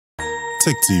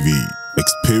Tech TV.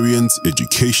 Experience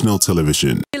educational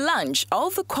television. The launch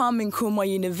of the Kwame Nkrumah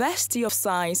University of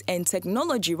Science and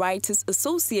Technology Writers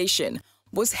Association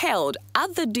was held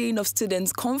at the Dean of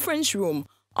Students Conference Room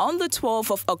on the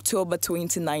 12th of October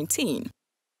 2019.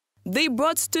 They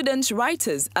brought student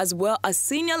writers as well as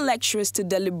senior lecturers to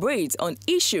deliberate on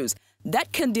issues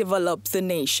that can develop the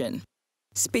nation.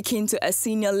 Speaking to a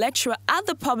senior lecturer at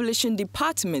the publishing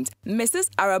department,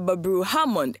 Mrs. Arababru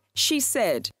Hammond, she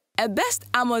said, a best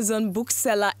Amazon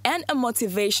bookseller and a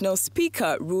motivational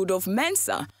speaker, Rudolph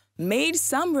Mensah, made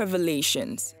some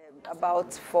revelations.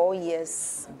 About 4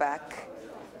 years back,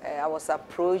 I was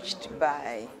approached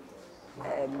by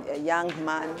a young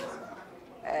man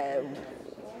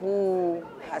who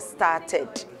has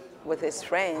started with his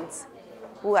friends,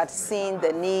 who had seen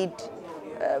the need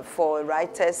for a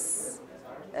writers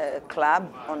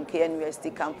club on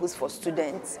KNUST campus for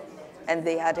students. And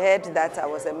they had heard that I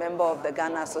was a member of the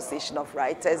Ghana Association of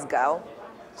Writers, GAO.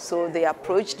 So they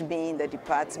approached me in the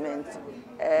department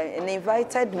and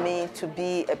invited me to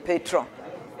be a patron.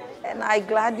 And I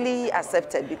gladly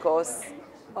accepted because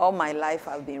all my life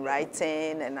I've been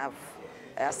writing, and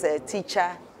as a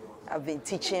teacher, I've been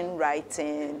teaching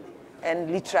writing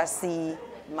and literacy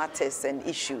matters and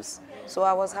issues. So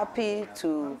I was happy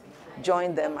to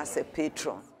join them as a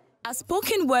patron. A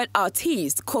spoken word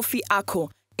artist, Kofi Ako,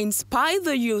 inspired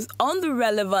the youth on the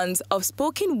relevance of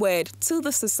spoken word to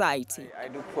the society. I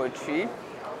do poetry,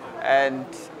 and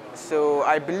so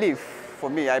I believe,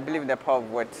 for me, I believe in the power of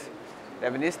words.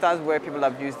 There have been instances where people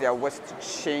have used their words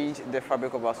to change the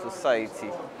fabric of our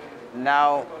society.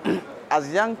 Now,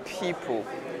 as young people,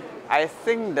 I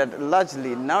think that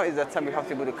largely now is the time we have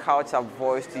to be able to couch our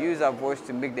voice, to use our voice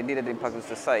to make the needed impact on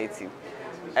society.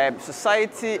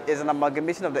 Society is an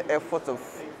amalgamation of the efforts of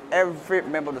every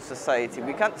member of the society.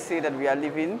 We can't say that we are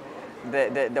living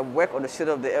the work on the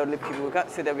shoulder of the elderly people. We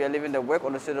can't say that we are living the work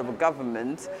on the shoulder of the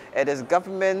government. It is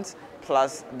government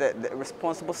plus the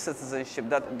responsible citizenship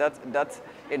that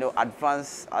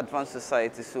advance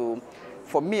society. So,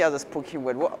 for me as a spoken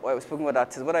word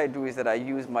artist, what I do is that I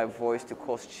use my voice to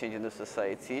cause change in the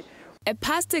society. A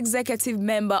past executive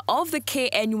member of the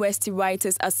KNUST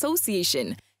Writers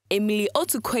Association, Emily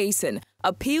Otukwason,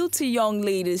 appealed to young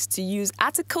ladies to use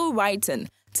article writing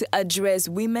to address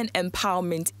women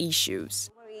empowerment issues.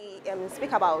 When we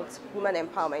speak about women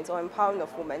empowerment or empowering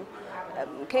of women,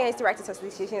 KNUST Writers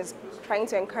Association is trying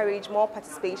to encourage more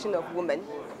participation of women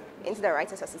into the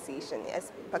Writers Association.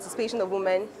 As participation of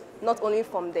women not only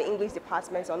from the English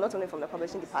department or not only from the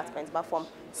publishing department, but from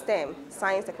STEM,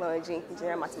 science, technology,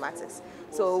 engineering, mathematics.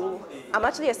 So I'm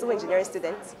actually a civil engineering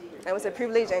student. It was a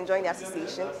privilege to join the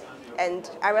association, and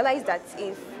I realized that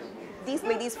if these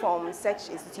ladies from such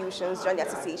institutions join the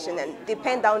association and they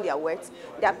pen down their words,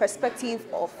 their perspective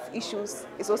of issues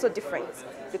is also different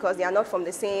because they are not from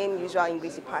the same usual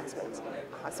English department.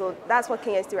 So that's what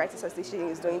KNUST Writers Association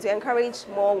is doing, to encourage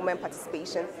more women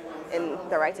participation in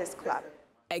the Writers Club.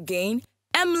 Again,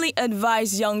 Emily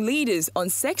advised young leaders on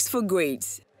sex for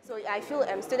grades. So I feel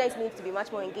students need to be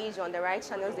much more engaged on the right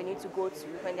channels they need to go to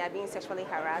when they are being sexually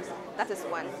harassed. That is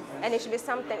one. And it should be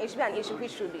an issue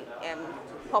which should be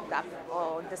popped up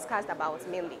or discussed about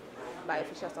mainly by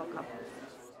officials on campus.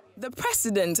 The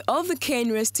president of the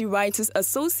KNUST Writers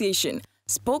Association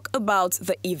spoke about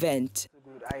the event.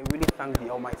 I really thank the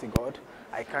Almighty God.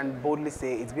 I can boldly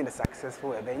say it's been a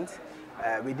successful event.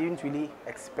 We didn't really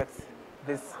expect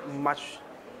this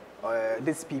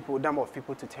number of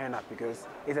people to turn up because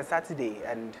it's a Saturday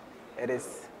and it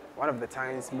is one of the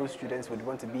times most students would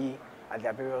want to be at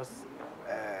their various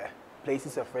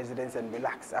places of residence and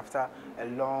relax after a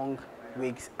long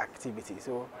week's activity.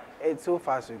 So so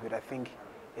far so good. I think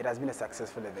it has been a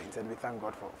successful event and we thank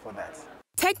God for that.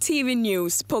 Tech TV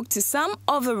News spoke to some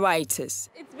of the writers.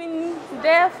 It's been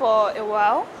there for a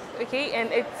while, okay,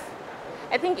 and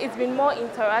I think it's been more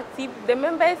interactive. The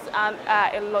members are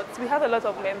a lot. We have a lot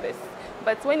of members.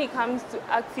 But when it comes to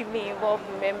actively involved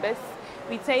members,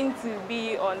 we tend to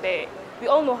be we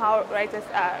all know how writers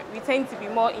are. We tend to be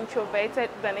more introverted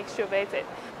than extroverted.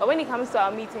 But when it comes to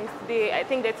our meetings today, I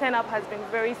think the turn-up has been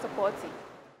very supportive.